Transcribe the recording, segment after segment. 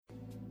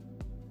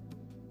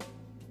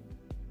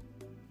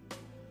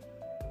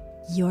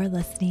You're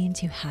listening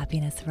to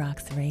Happiness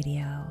Rocks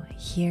Radio.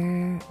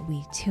 Here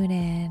we tune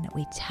in,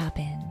 we tap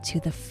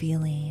into the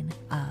feeling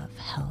of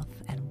health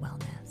and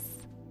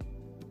wellness.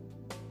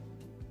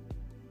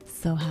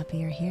 So happy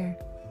you're here.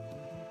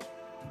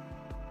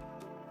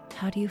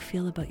 How do you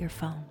feel about your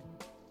phone?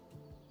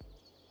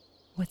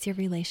 What's your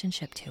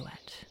relationship to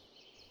it?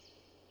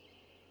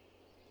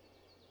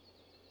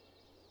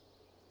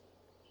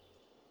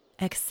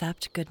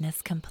 Accept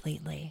goodness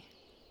completely.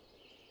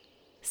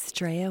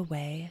 Stray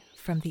away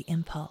from the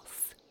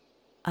impulse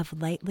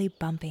of lightly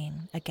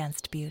bumping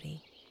against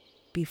beauty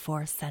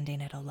before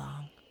sending it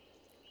along.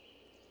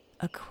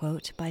 A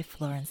quote by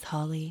Florence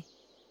Hawley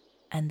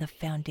and the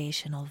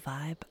foundational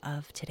vibe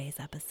of today's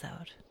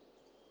episode.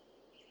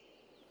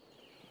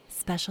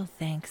 Special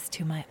thanks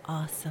to my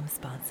awesome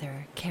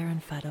sponsor,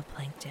 Karen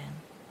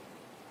Phytoplankton.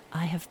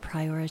 I have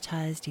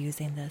prioritized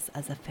using this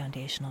as a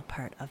foundational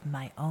part of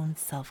my own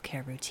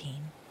self-care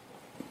routine,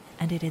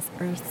 and it is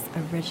Earth's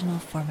original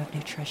form of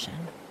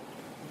nutrition.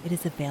 It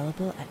is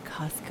available at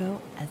Costco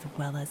as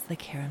well as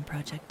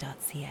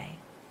thekarenproject.ca.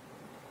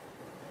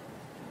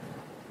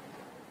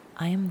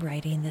 I am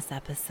writing this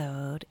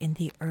episode in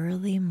the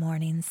early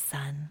morning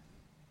sun,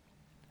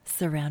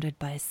 surrounded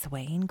by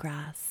swaying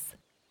grass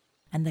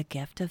and the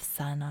gift of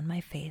sun on my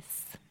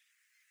face.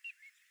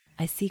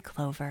 I see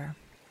clover,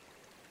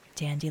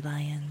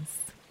 dandelions,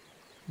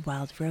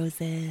 wild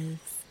roses,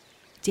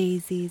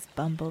 daisies,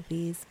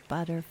 bumblebees,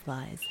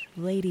 butterflies,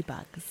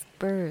 ladybugs,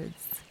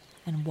 birds,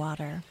 and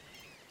water.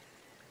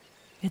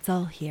 It's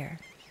all here.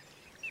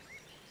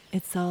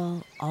 It's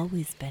all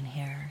always been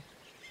here,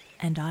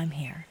 and I'm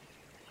here,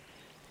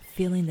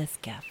 feeling this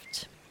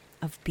gift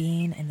of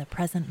being in the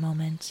present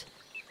moment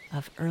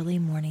of early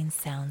morning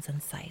sounds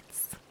and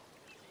sights.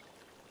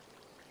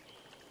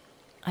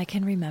 I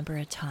can remember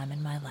a time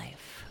in my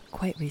life,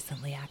 quite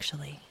recently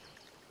actually,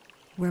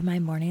 where my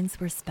mornings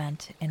were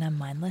spent in a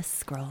mindless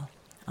scroll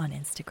on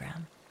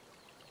Instagram.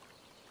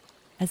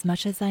 As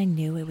much as I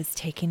knew it was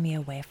taking me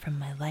away from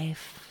my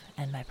life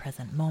and my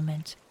present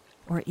moment,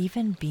 or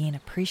even being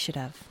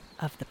appreciative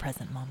of the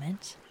present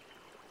moment,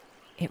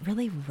 it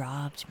really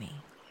robbed me.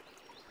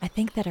 I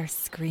think that our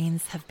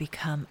screens have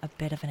become a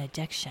bit of an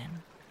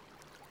addiction,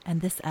 and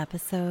this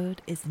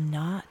episode is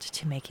not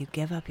to make you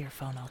give up your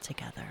phone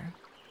altogether.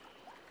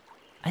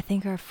 I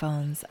think our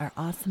phones are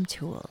awesome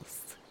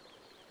tools,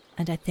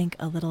 and I think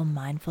a little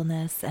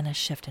mindfulness and a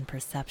shift in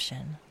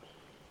perception,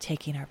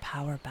 taking our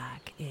power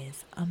back,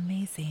 is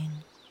amazing.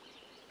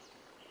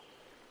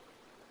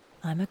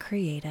 I'm a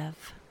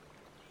creative.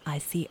 I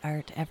see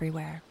art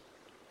everywhere.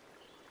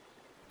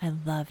 I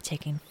love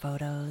taking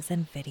photos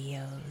and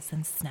videos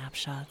and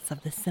snapshots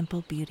of the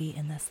simple beauty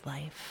in this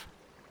life.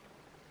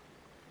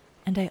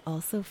 And I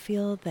also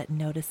feel that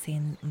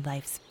noticing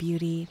life's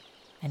beauty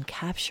and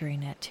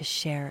capturing it to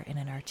share in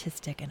an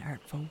artistic and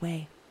artful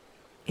way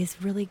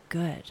is really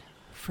good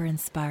for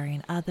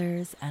inspiring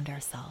others and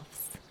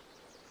ourselves.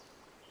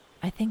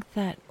 I think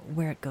that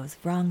where it goes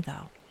wrong,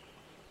 though,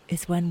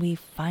 is when we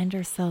find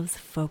ourselves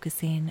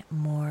focusing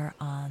more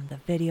on the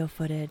video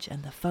footage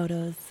and the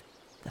photos,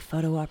 the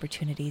photo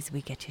opportunities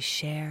we get to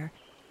share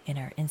in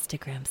our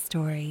Instagram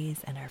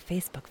stories and our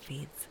Facebook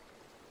feeds,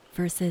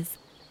 versus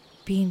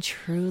being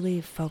truly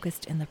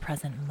focused in the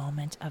present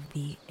moment of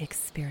the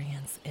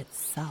experience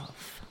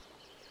itself,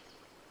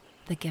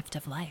 the gift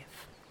of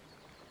life.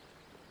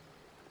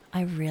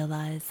 I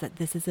realize that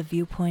this is a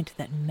viewpoint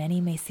that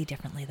many may see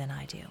differently than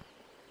I do,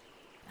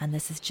 and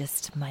this is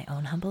just my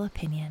own humble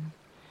opinion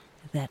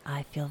that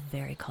I feel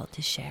very called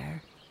to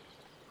share.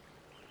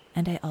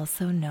 And I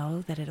also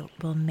know that it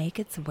will make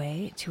its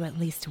way to at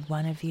least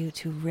one of you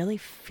to really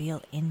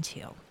feel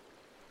into.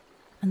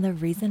 And the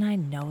reason I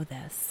know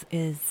this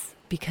is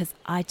because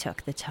I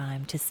took the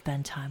time to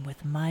spend time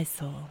with my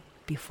soul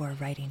before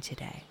writing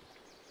today.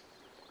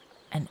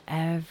 And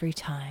every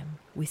time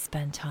we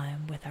spend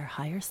time with our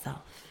higher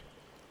self,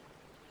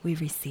 we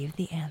receive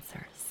the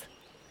answers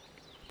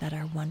that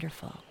are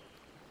wonderful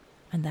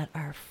and that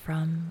are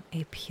from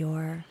a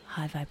pure,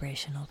 high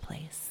vibrational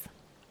place.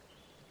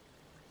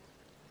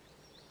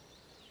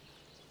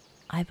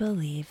 I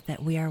believe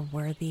that we are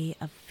worthy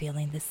of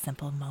feeling the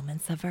simple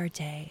moments of our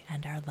day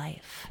and our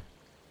life,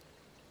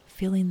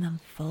 feeling them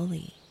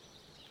fully.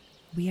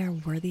 We are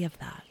worthy of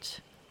that.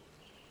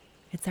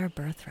 It's our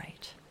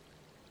birthright.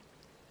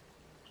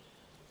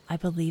 I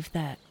believe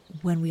that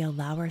when we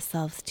allow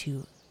ourselves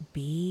to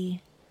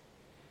be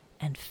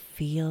and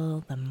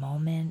feel the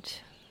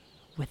moment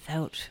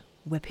without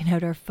whipping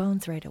out our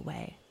phones right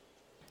away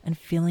and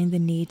feeling the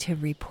need to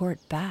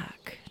report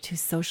back to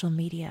social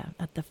media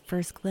at the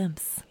first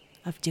glimpse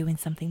of doing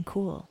something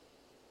cool.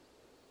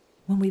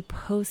 When we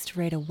post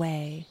right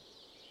away,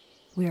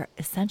 we are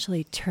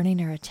essentially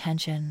turning our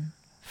attention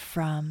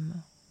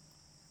from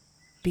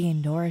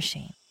being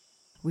nourishing.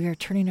 We are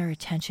turning our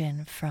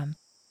attention from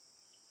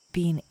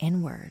being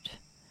inward.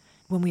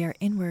 When we are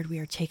inward, we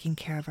are taking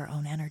care of our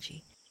own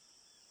energy.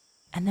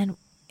 And then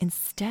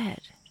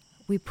instead,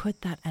 we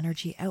put that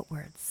energy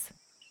outwards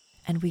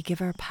and we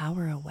give our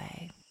power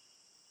away.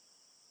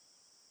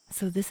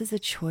 So this is a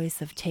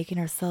choice of taking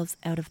ourselves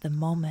out of the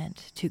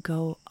moment to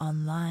go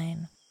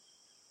online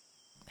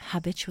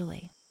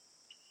habitually.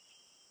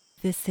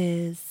 This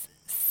is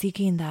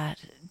seeking that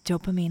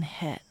dopamine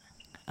hit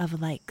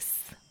of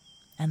likes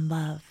and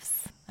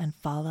loves and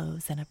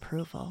follows and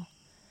approval.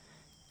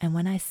 And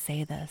when I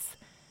say this,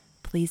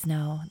 please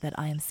know that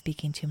I am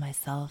speaking to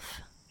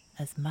myself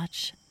as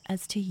much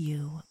as to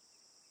you.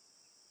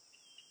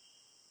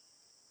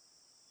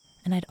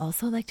 And I'd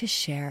also like to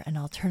share an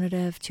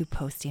alternative to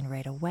posting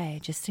right away,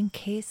 just in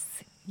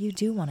case you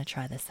do want to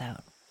try this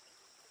out.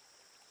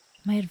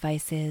 My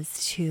advice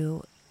is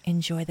to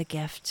enjoy the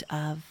gift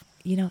of,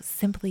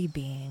 simply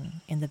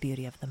being in the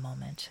beauty of the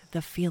moment,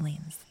 the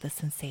feelings, the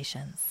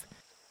sensations.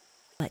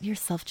 Let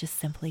yourself just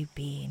simply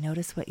be.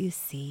 Notice what you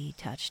see,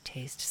 touch,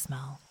 taste,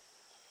 smell.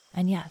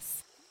 And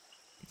yes,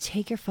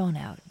 take your phone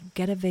out,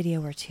 get a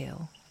video or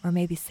two, or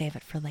maybe save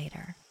it for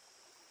later.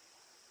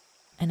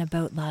 An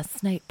about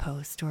last night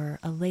post, or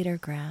a later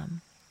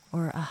gram,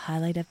 or a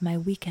highlight of my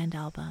weekend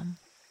album,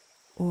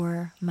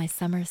 or my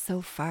summer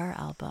so far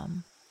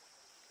album.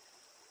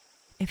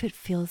 If it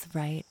feels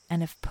right,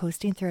 and if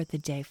posting throughout the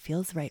day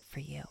feels right for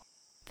you,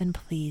 then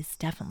please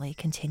definitely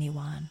continue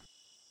on.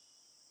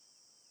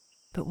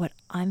 But what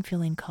I'm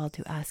feeling called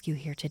to ask you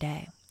here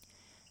today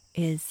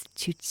is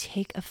to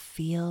take a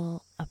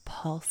feel, a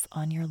pulse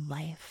on your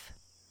life.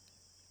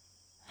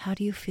 How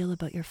do you feel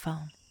about your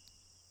phone?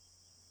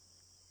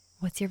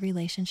 What's your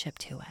relationship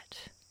to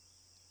it?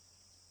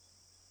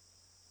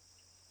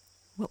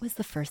 What was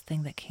the first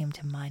thing that came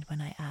to mind when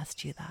I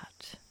asked you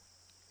that?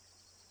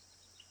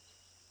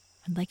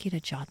 I'd like you to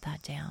jot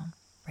that down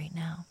right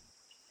now.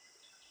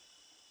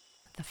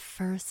 The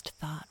first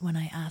thought when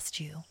I asked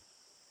you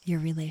your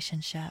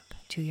relationship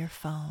to your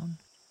phone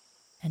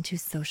and to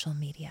social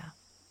media.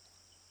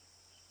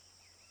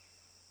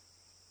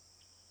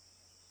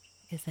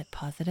 Is it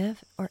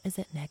positive or is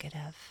it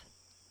negative?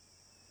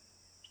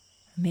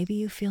 Maybe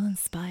you feel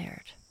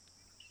inspired.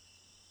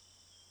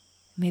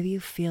 Maybe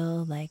you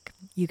feel like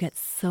you get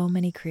so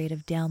many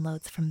creative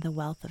downloads from the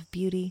wealth of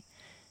beauty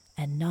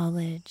and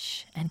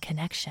knowledge and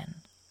connection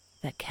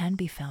that can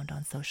be found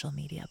on social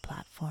media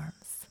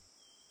platforms.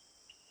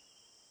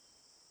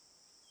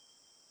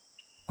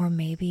 Or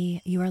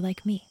maybe you are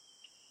like me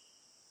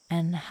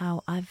and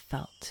how I've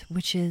felt,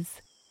 which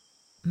is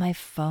my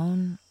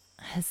phone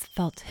has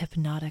felt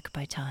hypnotic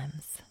by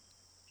times.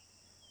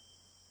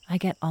 I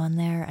get on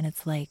there and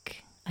it's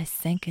like I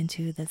sink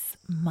into this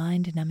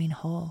mind-numbing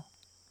hole.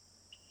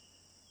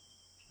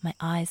 My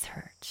eyes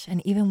hurt,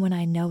 and even when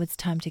I know it's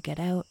time to get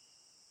out,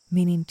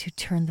 meaning to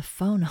turn the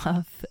phone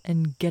off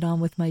and get on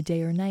with my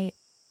day or night,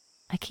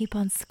 I keep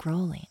on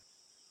scrolling.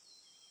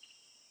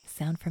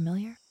 Sound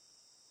familiar?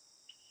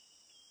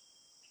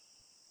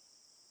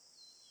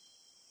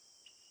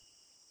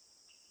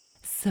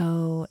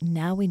 So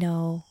now we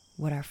know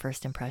what our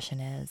first impression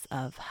is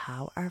of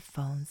how our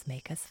phones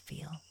make us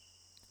feel.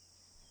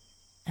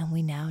 And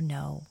we now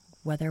know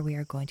whether we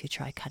are going to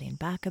try cutting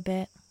back a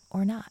bit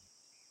or not.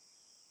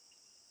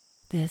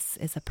 This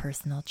is a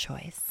personal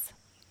choice,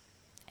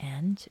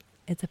 and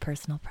it's a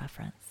personal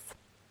preference.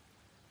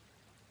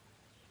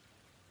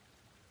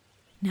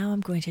 Now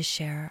I'm going to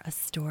share a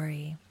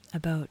story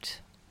about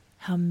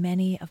how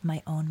many of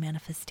my own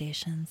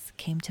manifestations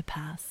came to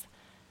pass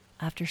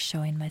after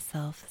showing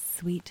myself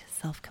sweet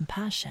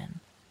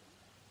self-compassion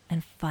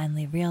and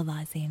finally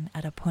realizing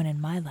at a point in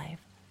my life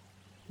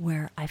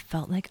where I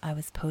felt like I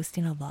was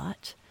posting a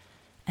lot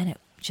and it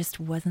just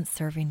wasn't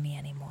serving me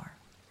anymore.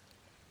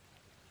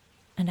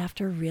 And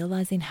after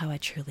realizing how I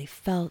truly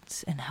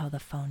felt and how the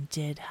phone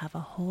did have a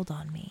hold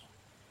on me,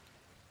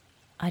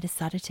 I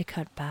decided to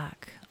cut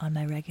back on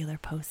my regular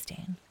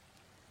posting.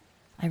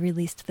 I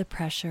released the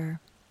pressure,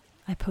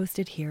 I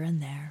posted here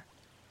and there,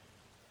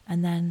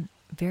 and then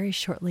very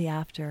shortly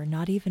after,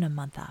 not even a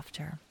month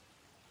after,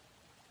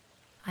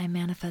 I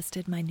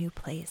manifested my new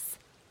place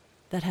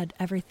that had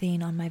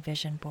everything on my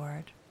vision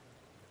board.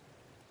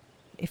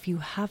 If you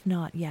have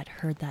not yet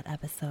heard that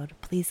episode,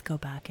 please go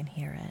back and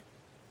hear it.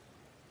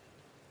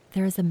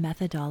 There is a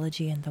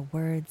methodology in the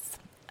words,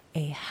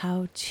 a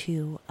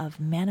how-to of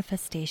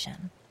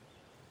manifestation.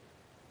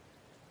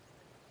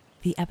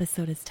 The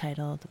episode is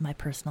titled My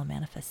Personal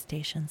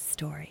Manifestation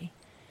Story.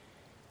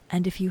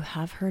 And if you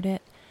have heard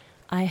it,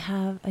 I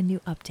have a new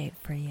update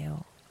for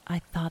you. I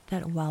thought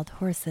that wild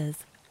horses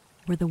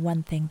were the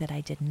one thing that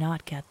I did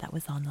not get that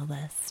was on the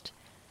list.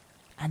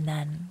 And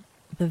then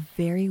the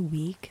very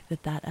week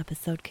that that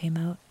episode came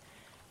out,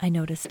 I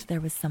noticed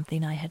there was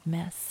something I had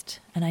missed.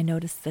 And I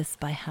noticed this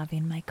by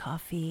having my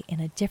coffee in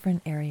a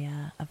different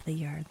area of the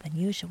yard than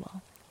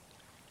usual.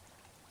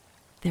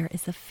 There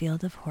is a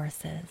field of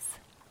horses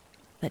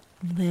that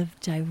live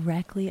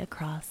directly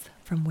across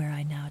from where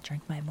I now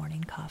drink my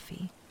morning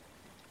coffee.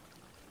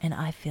 And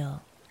I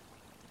feel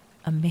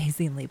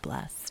amazingly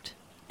blessed.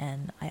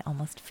 And I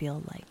almost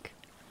feel like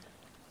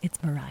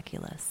it's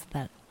miraculous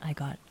that I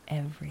got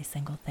every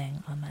single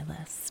thing on my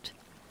list.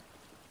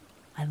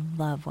 I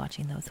love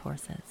watching those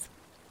horses.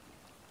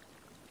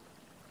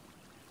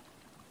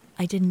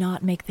 I did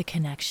not make the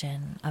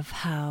connection of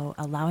how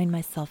allowing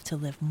myself to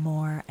live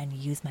more and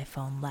use my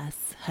phone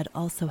less had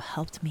also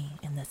helped me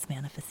in this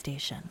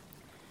manifestation.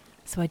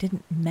 So I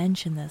didn't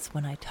mention this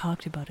when I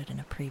talked about it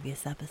in a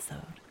previous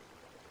episode.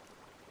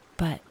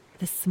 But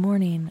this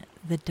morning,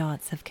 the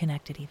dots have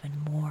connected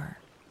even more.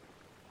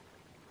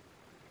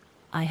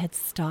 I had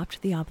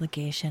stopped the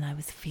obligation I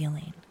was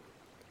feeling.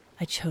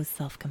 I chose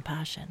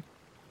self-compassion.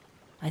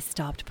 I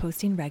stopped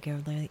posting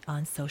regularly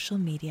on social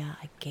media.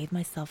 I gave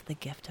myself the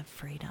gift of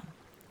freedom.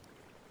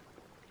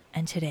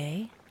 And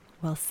today,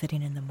 while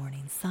sitting in the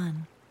morning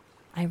sun,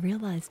 I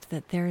realized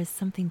that there is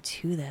something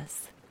to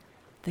this,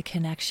 the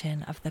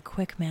connection of the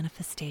quick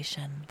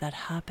manifestation that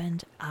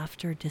happened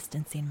after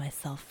distancing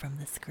myself from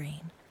the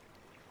screen.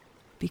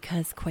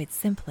 Because quite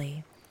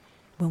simply,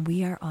 when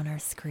we are on our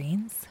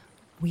screens,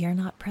 we are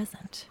not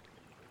present.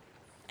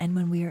 And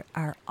when we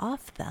are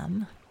off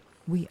them,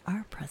 we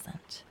are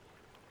present.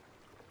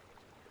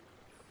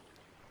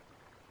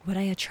 What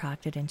I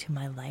attracted into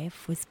my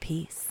life was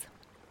peace.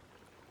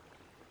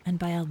 And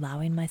by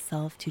allowing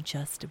myself to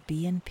just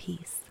be in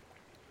peace,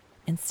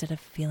 instead of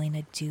feeling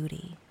a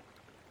duty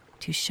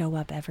to show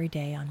up every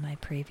day on my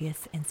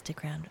previous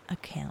Instagram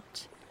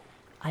account,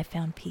 I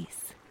found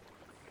peace.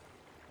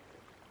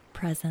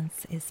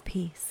 Presence is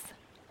peace.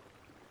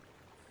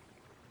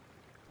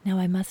 Now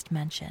I must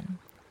mention,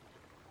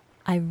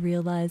 I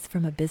realize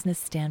from a business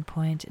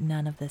standpoint,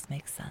 none of this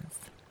makes sense.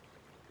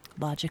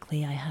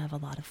 Logically, I have a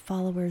lot of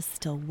followers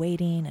still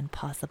waiting and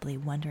possibly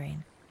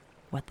wondering,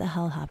 what the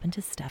hell happened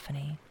to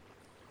Stephanie?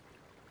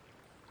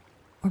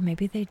 Or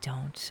maybe they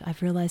don't.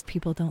 I've realized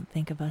people don't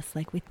think of us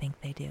like we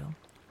think they do.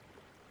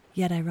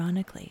 Yet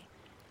ironically,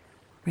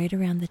 right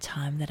around the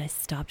time that I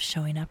stopped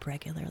showing up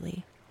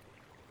regularly,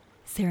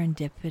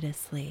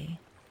 serendipitously,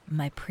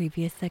 my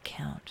previous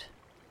account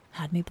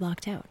had me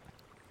blocked out.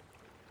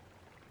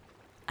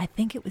 I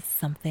think it was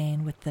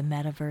something with the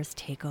metaverse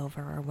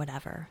takeover or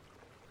whatever.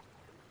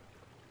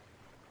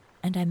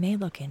 And I may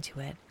look into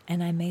it,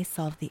 and I may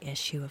solve the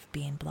issue of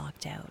being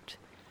blocked out.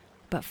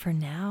 But for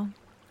now,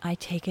 I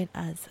take it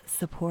as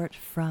support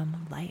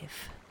from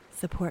life,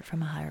 support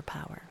from a higher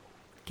power,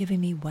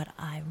 giving me what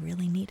I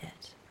really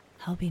needed,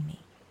 helping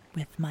me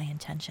with my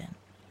intention.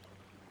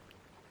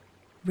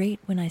 Right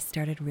when I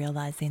started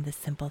realizing the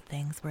simple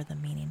things were the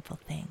meaningful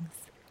things.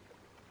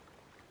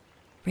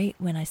 Right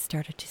when I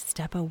started to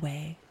step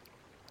away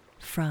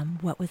from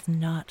what was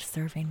not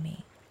serving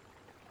me,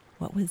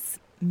 what was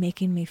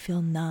making me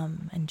feel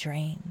numb and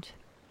drained,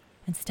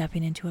 and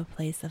stepping into a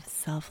place of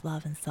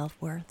self-love and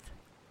self-worth,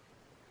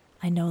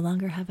 I no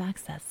longer have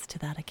access to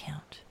that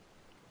account.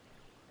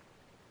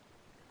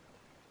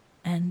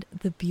 And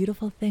the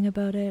beautiful thing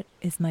about it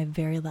is my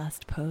very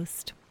last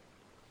post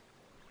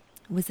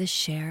was a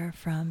share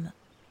from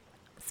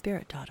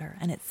Spirit Daughter,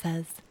 and it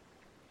says,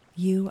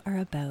 "You are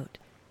about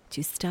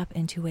to step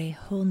into a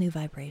whole new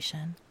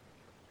vibration.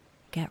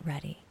 Get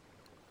ready."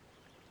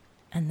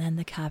 And then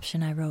the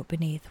caption I wrote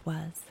beneath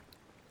was,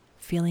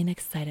 "Feeling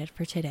excited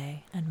for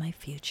today and my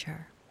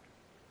future."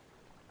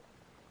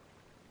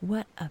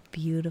 What a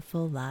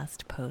beautiful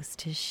last post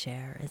to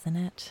share, isn't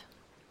it?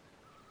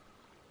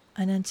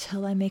 And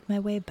until I make my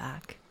way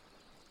back,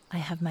 I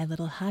have my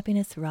little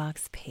Happiness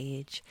Rocks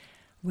page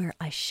where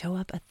I show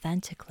up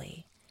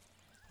authentically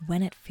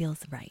when it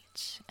feels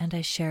right, and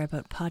I share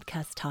about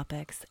podcast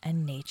topics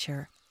and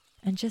nature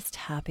and just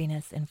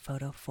happiness in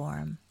photo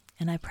form.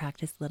 And I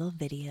practice little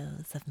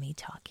videos of me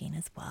talking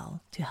as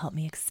well to help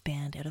me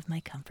expand out of my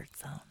comfort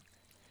zone.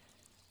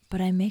 But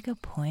I make a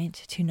point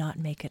to not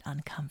make it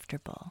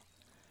uncomfortable,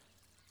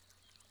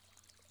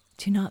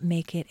 to not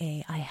make it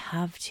a I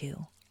have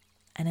to,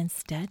 and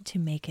instead to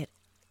make it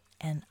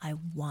an I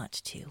want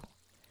to.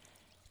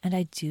 And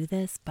I do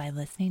this by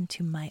listening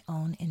to my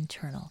own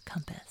internal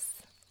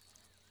compass.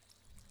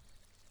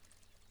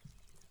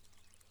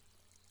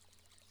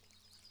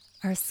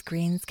 Our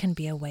screens can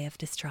be a way of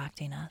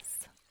distracting us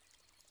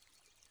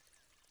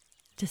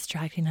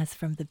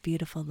from the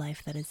beautiful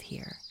life that is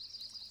here,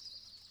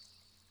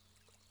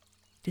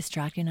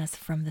 distracting us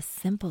from the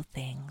simple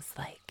things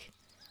like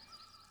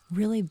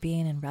really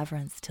being in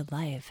reverence to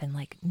life and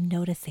like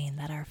noticing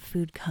that our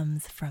food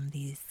comes from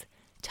these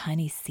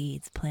tiny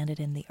seeds planted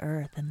in the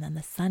earth, and then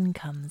the sun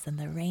comes and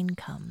the rain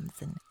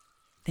comes and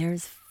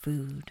there's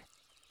food.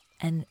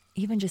 And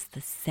even just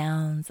the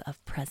sounds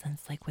of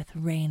presence, like with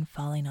rain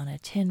falling on a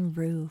tin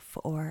roof,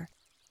 or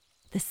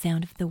the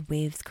sound of the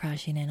waves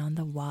crashing in on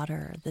the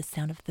water, the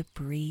sound of the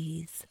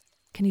breeze.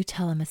 Can you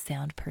tell I'm a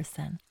sound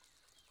person?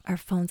 Our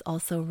phones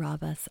also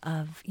rob us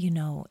of,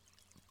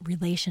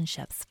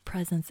 relationships,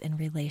 presence in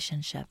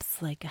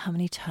relationships. Like, how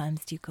many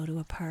times do you go to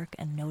a park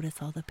and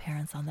notice all the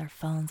parents on their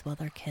phones while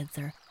their kids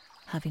are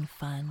having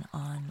fun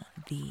on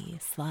the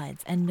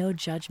slides? And no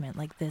judgment,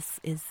 like this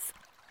is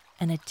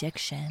an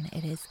addiction.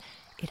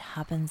 It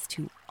happens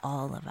to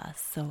all of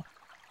us. So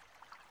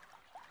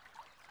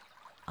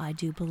I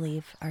do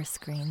believe our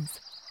screens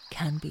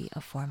can be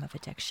a form of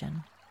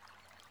addiction.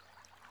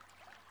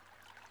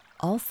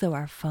 Also,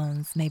 our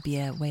phones may be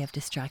a way of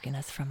distracting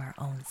us from our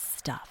own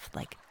stuff,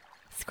 like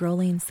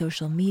Scrolling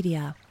social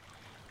media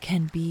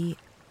can be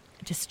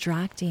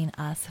distracting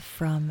us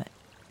from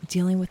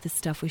dealing with the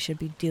stuff we should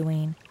be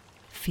doing,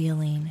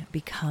 feeling,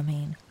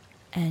 becoming.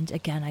 And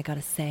again, I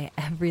gotta say,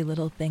 every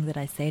little thing that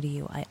I say to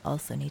you, I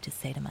also need to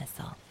say to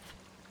myself.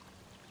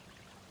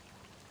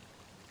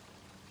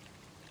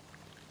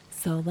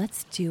 So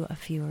let's do a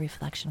few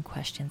reflection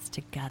questions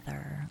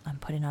together. I'm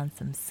putting on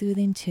some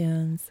soothing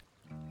tunes.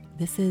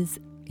 This is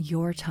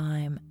your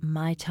time,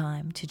 my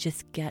time to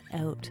just get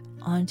out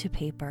onto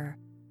paper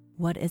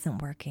what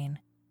isn't working.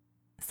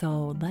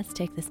 So let's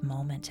take this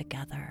moment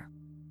together.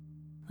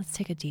 Let's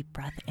take a deep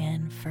breath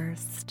in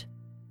first.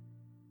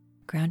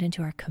 Ground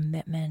into our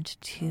commitment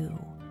to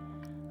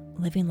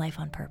living life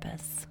on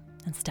purpose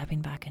and stepping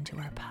back into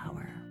our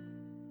power.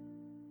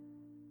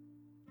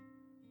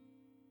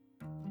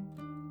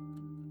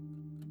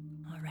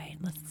 All right,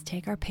 let's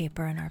take our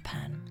paper and our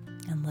pen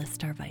and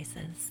list our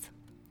vices.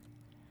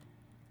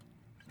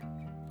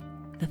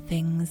 The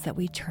things that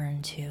we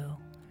turn to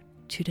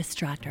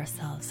distract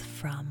ourselves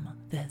from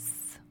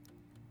this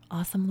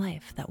awesome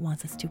life that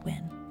wants us to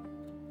win.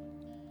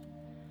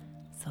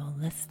 So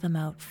list them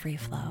out free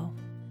flow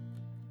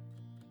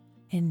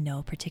in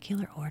no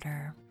particular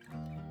order.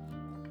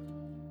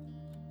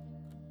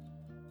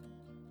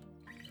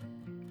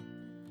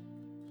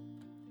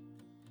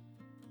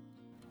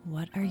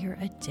 What are your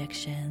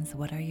addictions?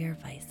 What are your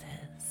vices?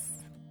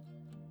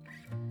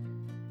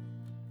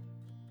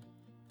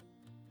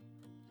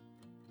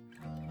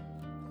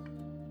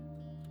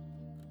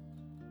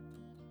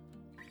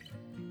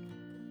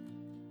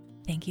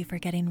 Thank you for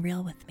getting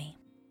real with me.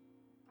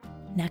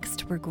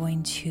 Next, we're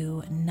going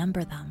to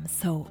number them.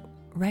 So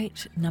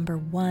write number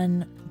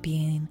 1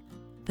 being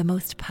the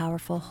most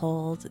powerful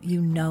hold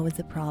you know is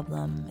a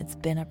problem. It's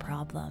been a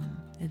problem.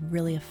 It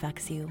really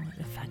affects you.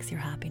 It affects your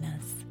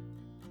happiness.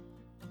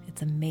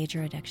 It's a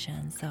major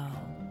addiction, so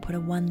put a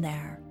 1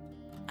 there.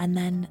 And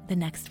then the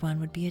next one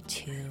would be a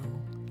 2,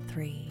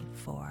 3,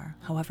 4,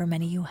 however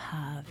many you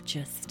have.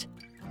 Just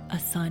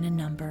assign a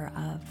number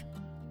of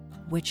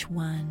which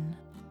one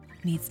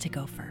needs to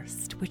go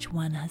first, which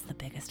one has the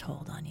biggest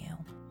hold on you.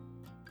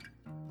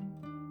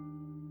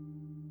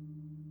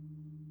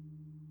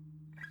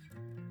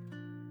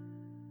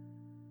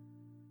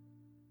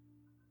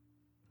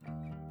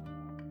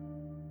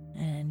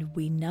 And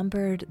we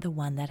numbered the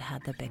one that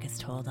had the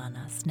biggest hold on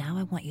us. Now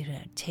I want you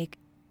to take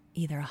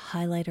either a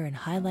highlighter and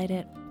highlight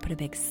it, put a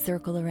big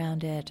circle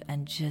around it,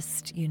 and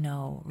just,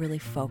 really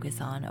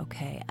focus on,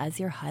 okay, as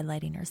you're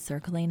highlighting or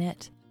circling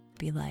it,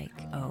 be like,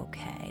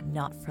 okay,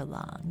 not for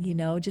long,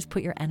 just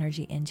put your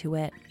energy into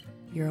it,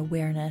 your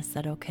awareness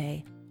that,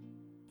 okay,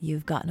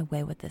 you've gotten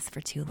away with this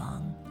for too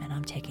long and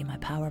I'm taking my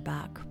power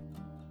back.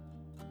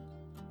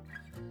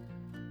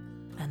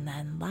 And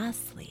then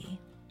lastly,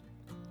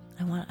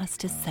 I want us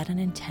to set an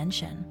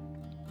intention.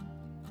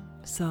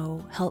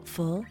 So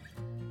helpful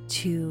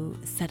to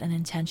set an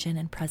intention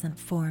in present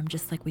form,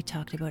 just like we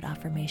talked about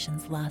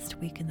affirmations last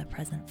week in the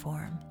present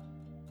form.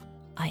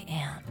 I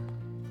am.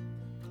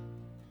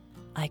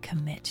 I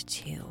commit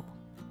to.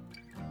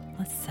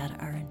 Let's set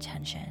our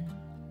intention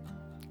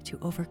to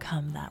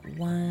overcome that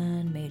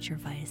one major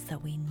vice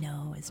that we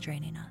know is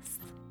draining us.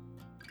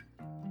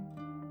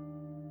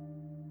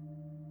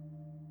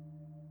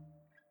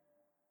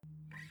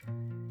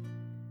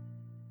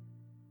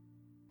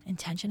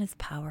 Intention is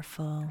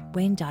powerful.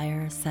 Wayne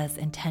Dyer says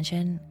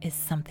intention is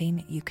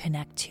something you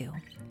connect to.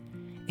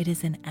 It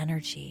is an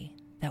energy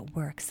that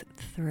works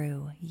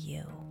through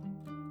you.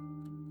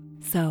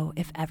 So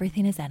if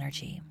everything is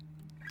energy,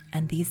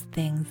 and these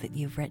things that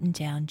you've written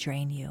down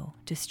drain you,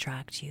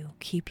 distract you,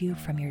 keep you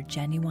from your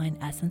genuine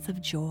essence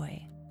of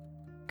joy,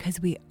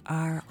 because we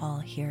are all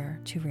here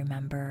to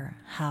remember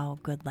how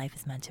good life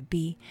is meant to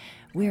be.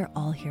 We are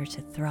all here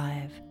to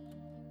thrive.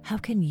 How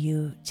can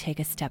you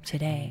take a step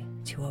today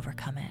to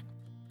overcome it?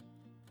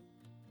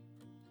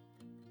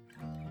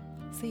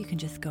 So you can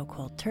just go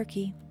cold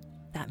turkey.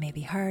 That may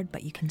be hard,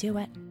 but you can do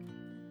it.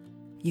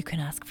 You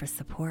can ask for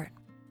support.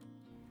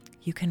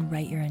 You can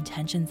write your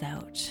intentions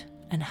out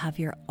and have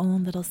your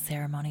own little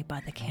ceremony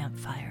by the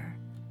campfire,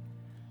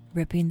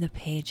 ripping the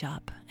page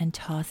up and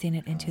tossing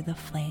it into the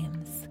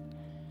flames,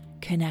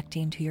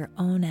 connecting to your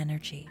own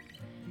energy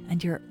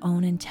and your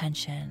own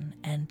intention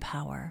and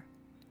power.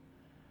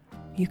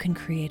 You can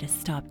create a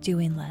stop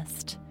doing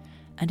list,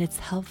 and it's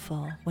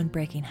helpful when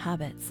breaking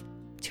habits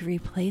to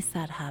replace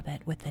that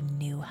habit with a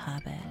new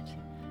habit.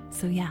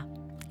 So yeah,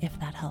 if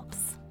that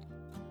helps.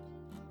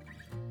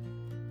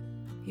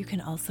 You can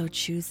also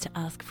choose to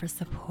ask for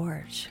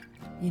support.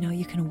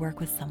 You can work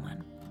with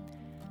someone,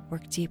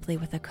 work deeply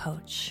with a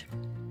coach,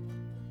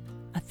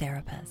 a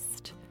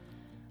therapist,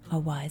 a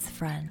wise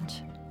friend.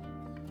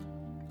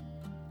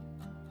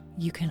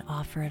 You can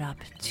offer it up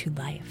to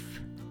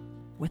life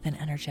with an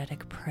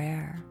energetic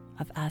prayer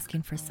of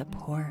asking for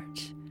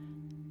support,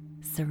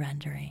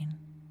 surrendering.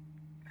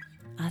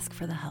 Ask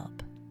for the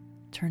help.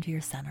 Turn to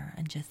your center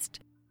and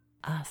just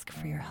ask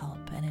for your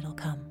help, and it'll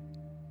come.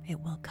 It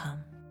will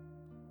come.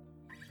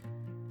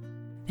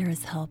 There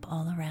is help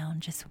all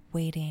around, just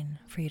waiting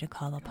for you to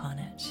call upon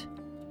it.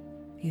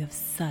 You have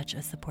such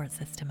a support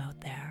system out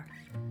there.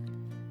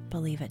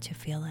 Believe it to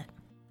feel it.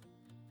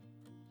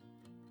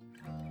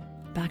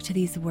 Back to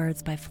these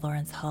words by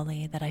Florence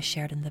Hawley that I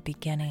shared in the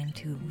beginning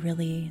to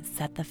really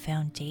set the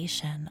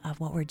foundation of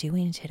what we're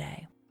doing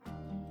today.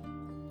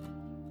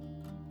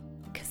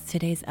 Because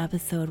today's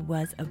episode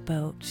was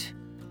about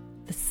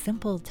the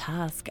simple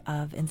task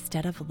of,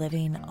 instead of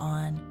living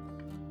on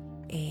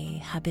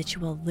a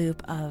habitual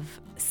loop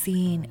of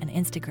seeing an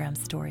Instagram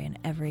story in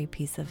every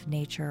piece of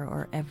nature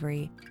or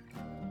every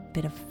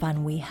bit of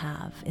fun we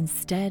have,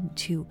 instead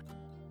to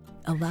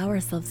allow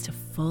ourselves to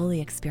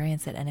fully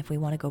experience it. And if we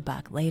want to go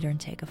back later and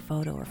take a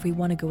photo, or if we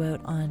want to go out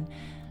on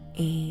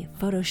a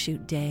photo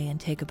shoot day and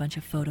take a bunch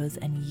of photos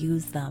and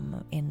use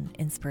them in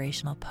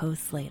inspirational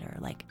posts later,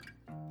 like,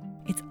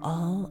 it's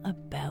all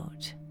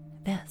about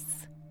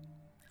this,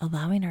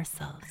 allowing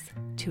ourselves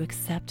to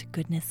accept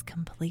goodness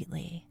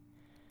completely,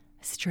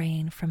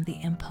 straying from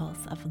the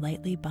impulse of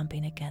lightly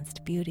bumping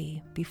against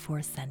beauty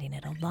before sending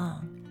it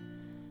along.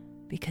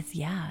 Because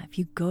if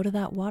you go to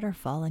that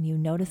waterfall and you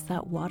notice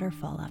that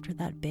waterfall after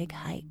that big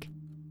hike,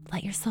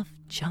 let yourself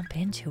jump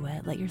into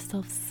it. Let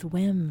yourself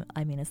swim.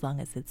 I mean, as long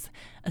as it's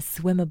a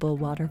swimmable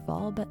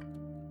waterfall, but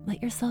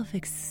let yourself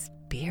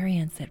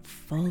experience it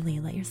fully.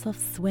 Let yourself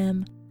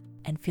swim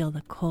and feel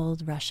the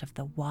cold rush of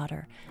the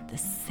water, the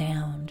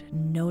sound.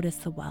 Notice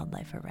the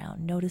wildlife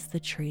around. Notice the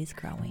trees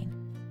growing.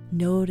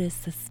 Notice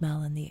the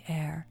smell in the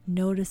air.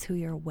 Notice who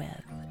you're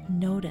with.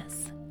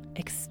 Notice,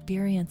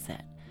 experience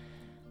it,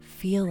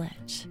 feel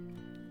it.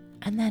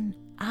 And then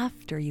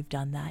after you've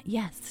done that,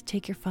 yes,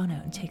 take your phone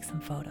out and take some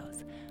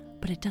photos,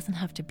 but it doesn't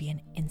have to be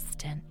an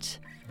instant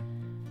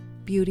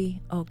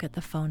beauty. Oh, get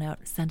the phone out,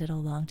 send it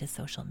along to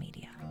social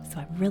media. So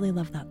I really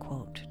love that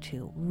quote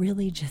to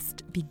really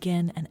just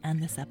begin and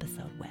end this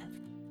episode with.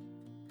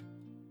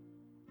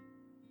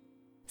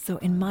 So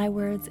in my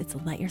words, it's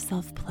let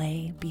yourself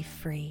play, be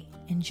free,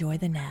 enjoy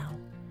the now.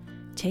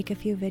 Take a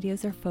few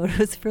videos or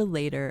photos for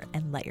later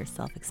and let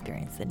yourself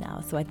experience it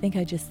now. So I think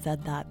I just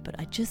said that, but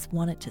I just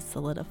wanted to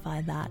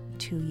solidify that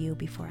to you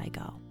before I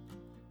go.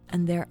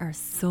 And there are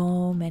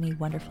so many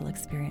wonderful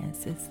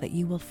experiences that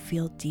you will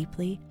feel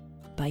deeply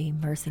by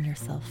immersing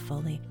yourself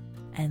fully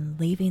and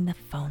leaving the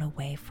phone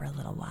away for a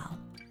little while.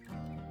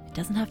 It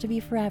doesn't have to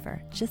be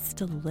forever, just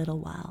a little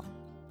while.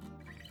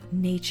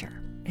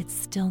 Nature, its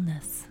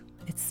stillness,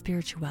 its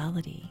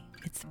spirituality,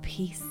 its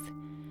peace,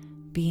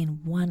 being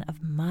one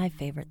of my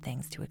favorite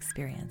things to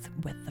experience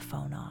with the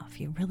phone off.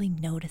 You really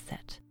notice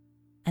it.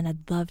 And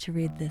I'd love to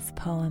read this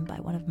poem by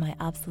one of my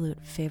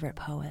absolute favorite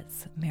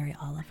poets, Mary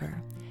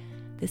Oliver.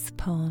 This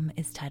poem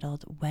is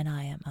titled When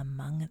I Am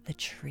Among the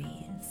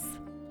Trees.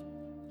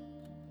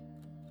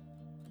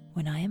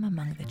 When I am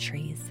among the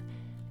trees,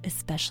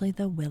 especially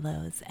the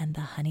willows and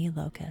the honey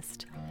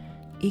locust,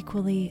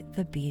 equally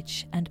the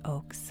beech and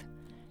oaks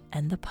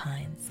and the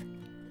pines,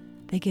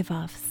 they give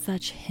off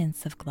such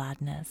hints of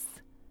gladness.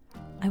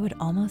 I would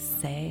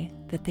almost say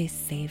that they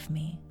save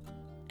me,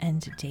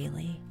 and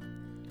daily.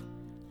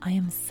 I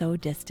am so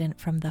distant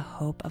from the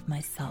hope of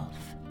myself,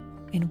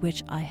 in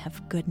which I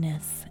have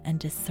goodness and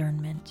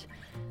discernment,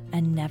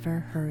 and never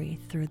hurry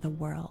through the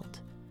world,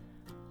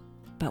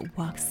 but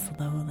walk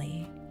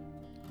slowly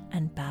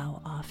and bow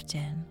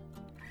often.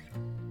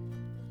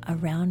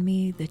 Around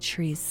me the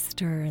trees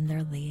stir in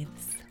their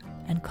leaves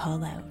and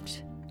call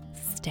out,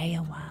 "Stay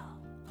a while."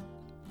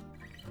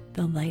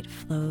 The light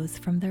flows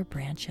from their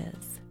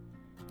branches,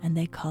 and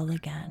they call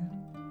again.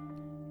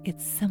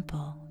 It's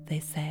simple, they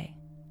say.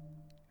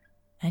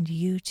 And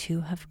you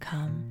too have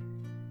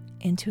come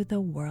into the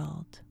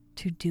world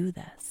to do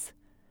this,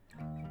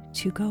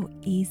 to go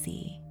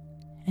easy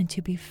and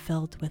to be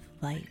filled with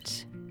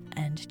light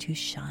and to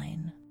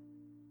shine.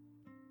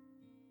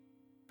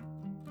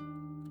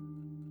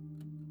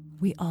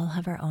 We all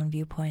have our own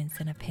viewpoints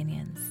and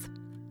opinions,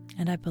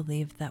 and I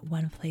believe that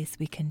one place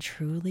we can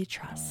truly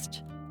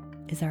trust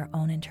is our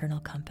own internal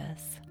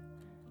compass.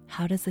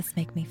 How does this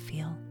make me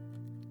feel?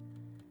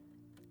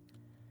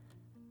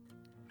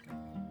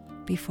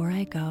 Before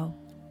I go,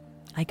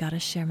 I gotta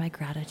share my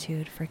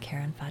gratitude for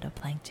Karen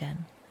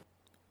Phytoplankton,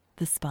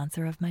 the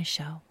sponsor of my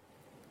show.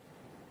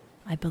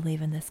 I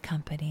believe in this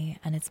company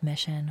and its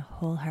mission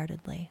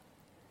wholeheartedly,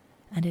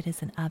 and it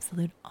is an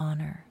absolute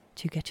honor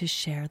to get to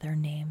share their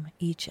name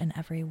each and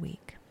every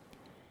week.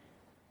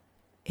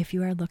 If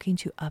you are looking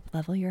to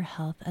up-level your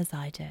health as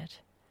I did,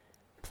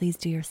 please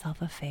do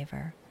yourself a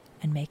favor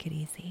and make it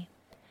easy.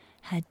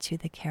 Head to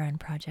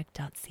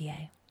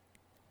thekarenproject.ca.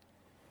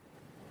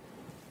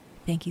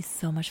 Thank you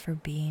so much for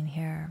being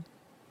here,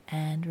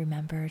 and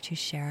remember to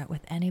share it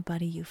with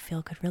anybody you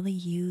feel could really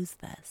use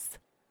this.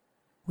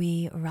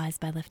 We rise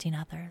by lifting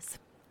others.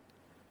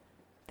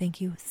 Thank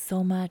you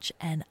so much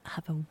and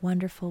have a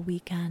wonderful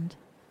weekend,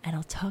 and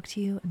I'll talk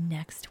to you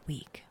next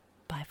week.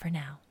 Bye for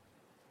now.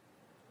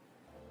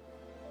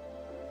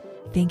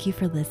 Thank you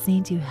for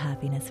listening to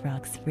Happiness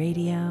Rocks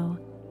Radio.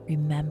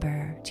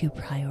 Remember to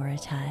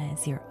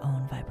prioritize your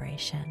own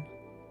vibration.